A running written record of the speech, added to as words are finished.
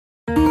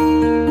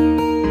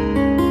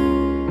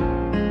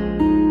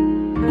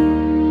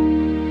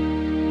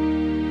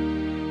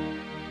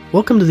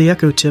Welcome to the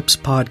Echo Tips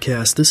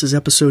podcast. This is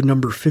episode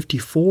number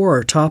 54.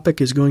 Our topic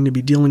is going to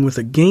be dealing with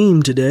a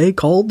game today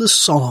called the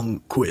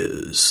Song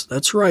Quiz.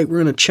 That's right,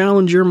 we're going to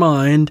challenge your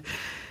mind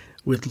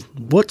with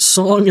what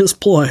song is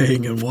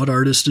playing and what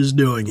artist is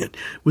doing it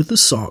with the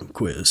Song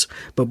Quiz.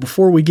 But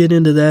before we get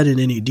into that in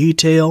any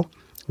detail,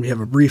 we have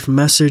a brief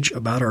message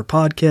about our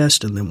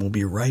podcast and then we'll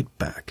be right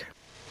back.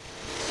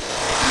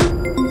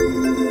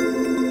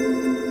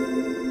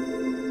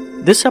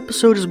 This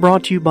episode is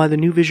brought to you by the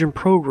New Vision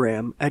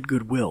program at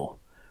Goodwill.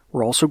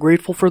 We're also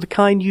grateful for the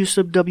kind use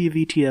of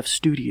WVTF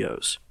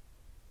Studios.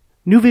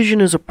 New Vision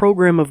is a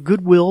program of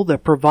Goodwill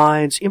that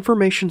provides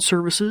information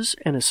services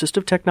and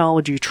assistive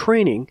technology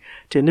training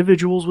to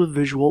individuals with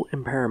visual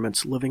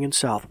impairments living in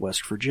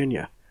Southwest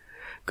Virginia.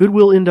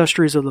 Goodwill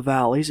Industries of the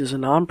Valleys is a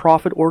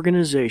nonprofit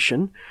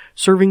organization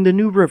serving the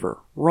New River,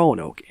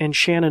 Roanoke, and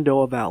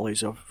Shenandoah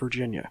Valleys of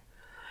Virginia.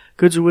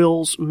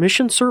 Goodwill's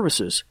mission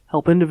services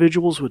help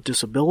individuals with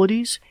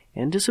disabilities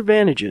and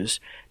disadvantages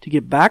to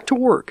get back to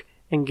work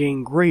and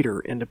gain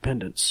greater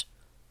independence.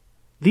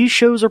 These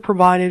shows are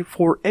provided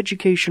for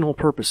educational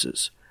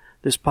purposes.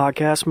 This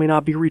podcast may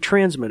not be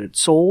retransmitted,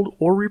 sold,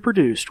 or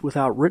reproduced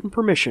without written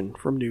permission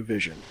from New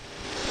Vision.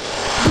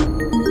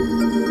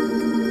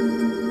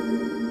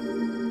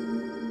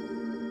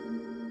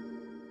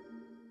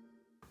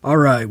 All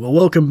right, well,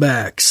 welcome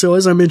back. So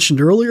as I mentioned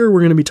earlier,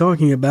 we're going to be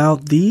talking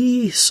about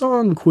the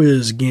Song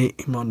Quiz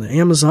game on the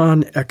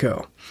Amazon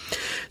Echo.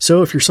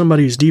 So if you're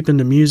somebody who's deep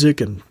into music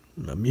and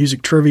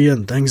music trivia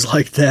and things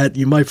like that,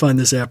 you might find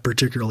this app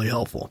particularly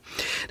helpful.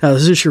 Now,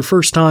 is this your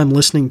first time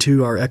listening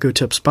to our Echo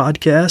Tips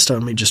podcast?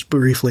 Let me just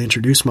briefly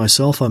introduce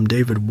myself. I'm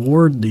David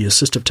Ward, the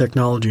Assistive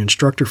Technology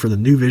Instructor for the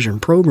New Vision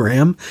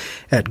program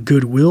at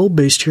Goodwill,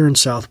 based here in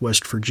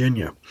Southwest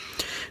Virginia.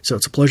 So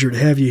it's a pleasure to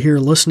have you here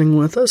listening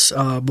with us.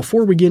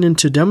 Before we get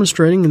into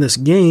demonstrating this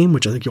game,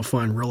 which I think you'll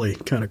find really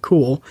kind of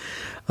cool,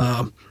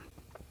 we're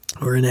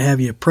going to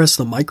have you press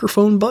the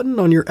microphone button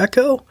on your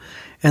Echo,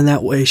 and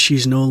that way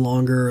she's no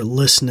longer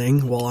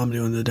listening while I'm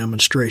doing the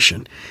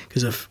demonstration.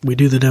 Because if we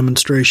do the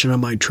demonstration, I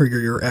might trigger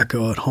your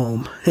Echo at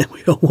home, and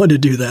we don't want to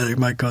do that. It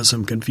might cause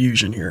some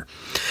confusion here.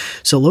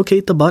 So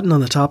locate the button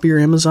on the top of your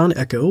Amazon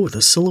Echo with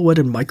a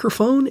silhouetted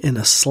microphone and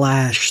a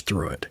slash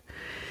through it.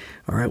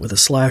 All right, with a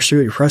slash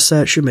through it, you press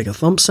that, it should make a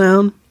thump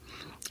sound,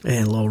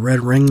 and a little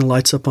red ring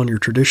lights up on your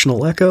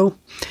traditional Echo.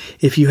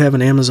 If you have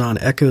an Amazon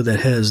Echo that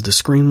has the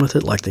screen with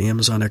it, like the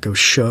Amazon Echo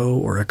Show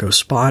or Echo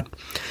Spot,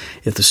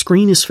 if the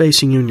screen is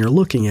facing you and you're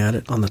looking at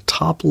it, on the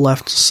top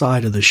left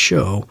side of the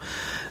show,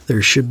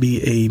 there should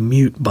be a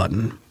mute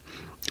button,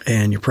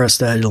 and you press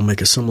that, it'll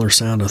make a similar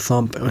sound, a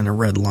thump, and a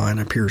red line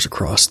appears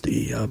across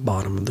the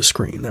bottom of the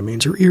screen. That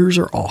means your ears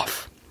are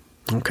off.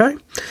 Okay?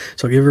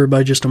 So I'll give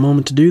everybody just a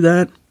moment to do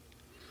that.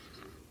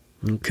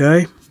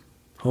 Okay,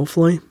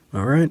 hopefully.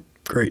 All right,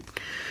 great.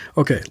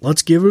 Okay,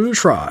 let's give it a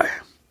try.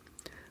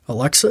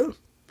 Alexa,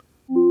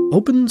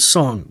 open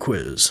Song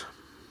Quiz.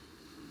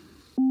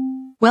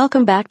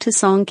 Welcome back to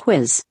Song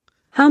Quiz.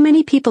 How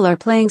many people are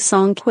playing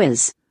Song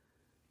Quiz?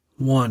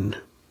 1.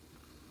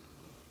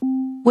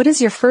 What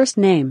is your first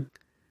name?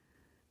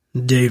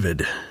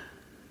 David.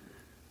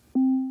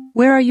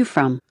 Where are you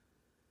from?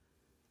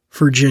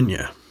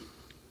 Virginia.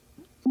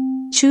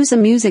 Choose a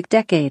music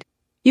decade.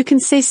 You can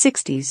say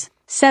 60s.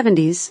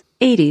 70s,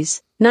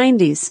 80s,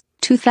 90s,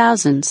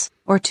 2000s,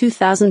 or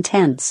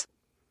 2010s.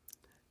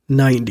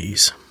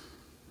 90s.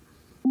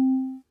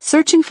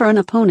 Searching for an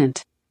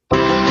opponent.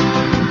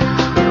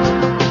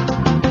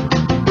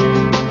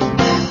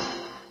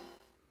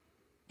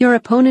 Your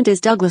opponent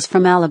is Douglas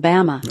from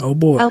Alabama. Oh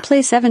boy. I'll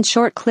play 7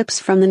 short clips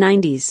from the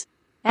 90s.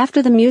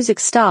 After the music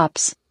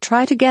stops,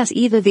 try to guess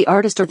either the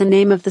artist or the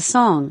name of the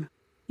song.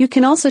 You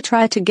can also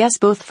try to guess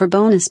both for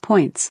bonus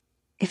points.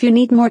 If you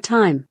need more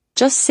time,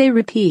 just say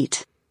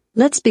repeat.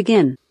 Let's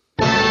begin.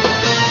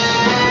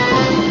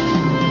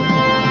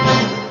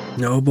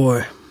 Oh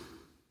boy.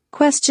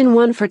 Question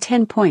 1 for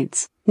 10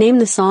 points. Name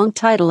the song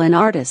title and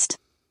artist.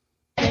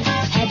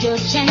 Had your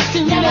chance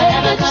to never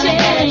ever gonna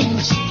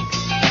change.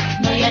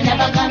 No, you're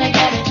never gonna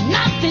get it.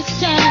 Not this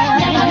time.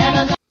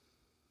 Never.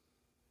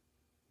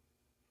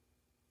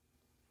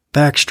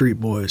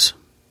 Backstreet Boys.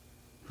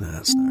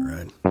 That's not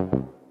right.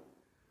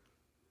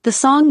 The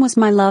song was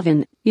My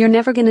Lovin', You're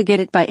Never Gonna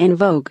Get It by En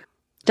Vogue.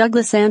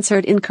 Douglas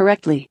answered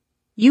incorrectly.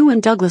 You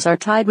and Douglas are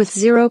tied with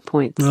 0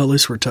 points. Well, at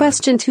least we're tied.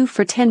 Question 2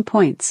 for 10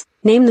 points.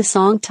 Name the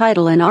song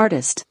title and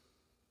artist.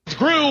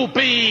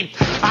 Groovy,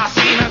 I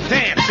seen her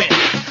dancing.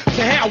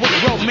 To hell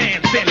with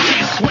romance and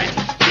she's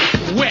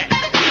wet.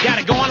 Got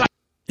it going like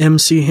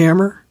MC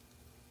Hammer?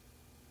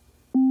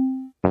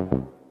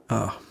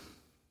 Oh.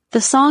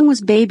 The song was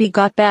Baby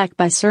Got Back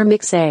by Sir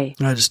Mix-A.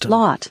 I just don't.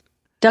 Lot.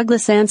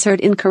 Douglas answered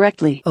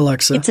incorrectly.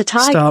 Alexa, it's a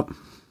tie. Stop.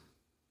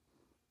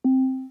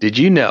 Did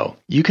you know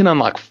you can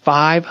unlock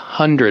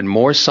 500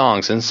 more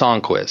songs in Song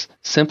Quiz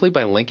simply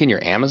by linking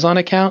your Amazon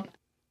account?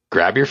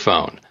 Grab your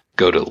phone,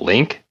 go to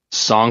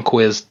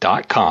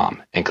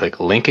linksongquiz.com and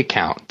click Link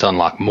Account to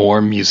unlock more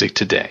music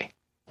today.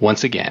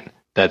 Once again,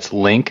 that's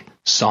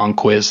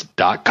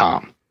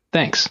linksongquiz.com.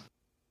 Thanks.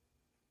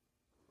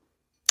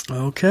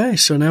 Okay,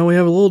 so now we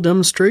have a little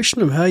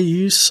demonstration of how you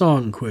use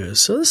SongQuiz.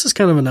 So this is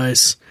kind of a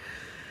nice,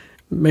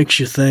 makes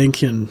you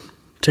think and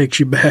takes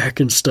you back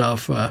and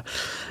stuff.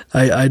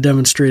 I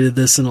demonstrated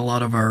this in a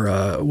lot of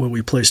our, when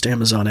we placed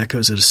Amazon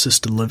Echoes at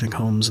assisted living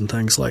homes and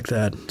things like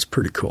that. It's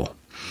pretty cool.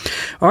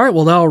 All right,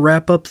 well, that'll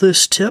wrap up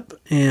this tip,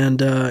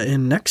 and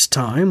next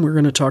time we're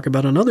going to talk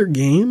about another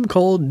game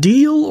called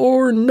Deal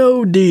or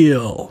No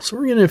Deal. So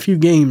we're getting a few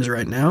games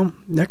right now.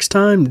 Next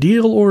time,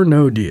 Deal or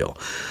No Deal.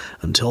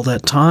 Until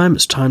that time,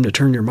 it's time to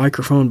turn your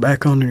microphone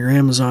back on your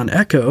Amazon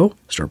Echo,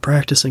 start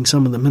practicing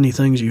some of the many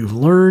things you've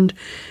learned,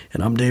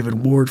 and I'm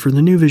David Ward for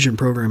the New Vision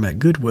program at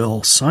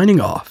Goodwill,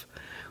 signing off.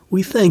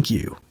 We thank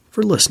you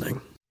for listening.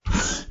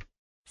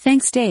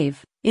 Thanks,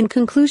 Dave. In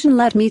conclusion,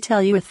 let me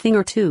tell you a thing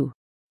or two.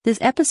 This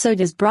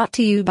episode is brought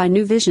to you by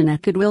New Vision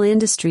at Goodwill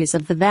Industries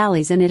of the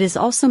Valleys, and it is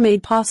also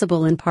made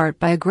possible in part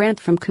by a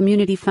grant from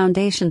Community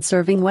Foundation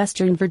serving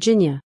Western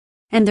Virginia.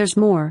 And there's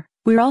more.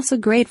 We're also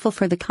grateful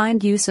for the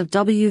kind use of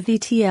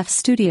WVTF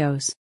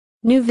Studios.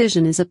 New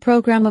Vision is a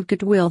program of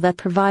Goodwill that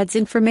provides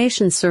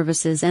information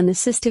services and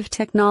assistive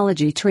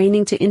technology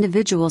training to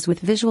individuals with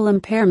visual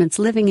impairments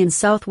living in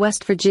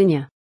Southwest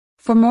Virginia.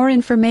 For more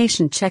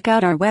information, check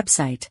out our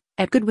website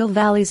at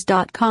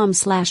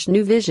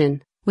goodwillvalleys.com/newvision,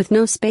 with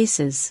no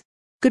spaces.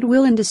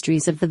 Goodwill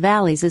Industries of the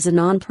Valleys is a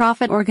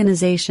nonprofit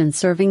organization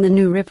serving the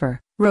New River,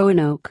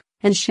 Roanoke,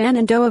 and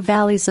Shenandoah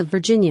Valleys of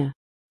Virginia.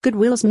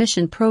 Goodwill's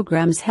mission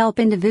programs help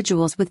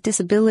individuals with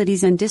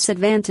disabilities and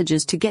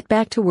disadvantages to get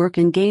back to work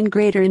and gain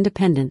greater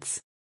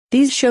independence.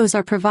 These shows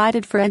are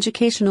provided for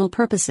educational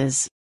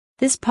purposes.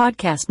 This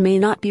podcast may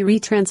not be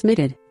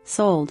retransmitted,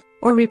 sold,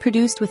 or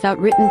reproduced without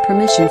written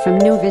permission from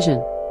New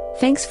Vision.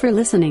 Thanks for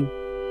listening.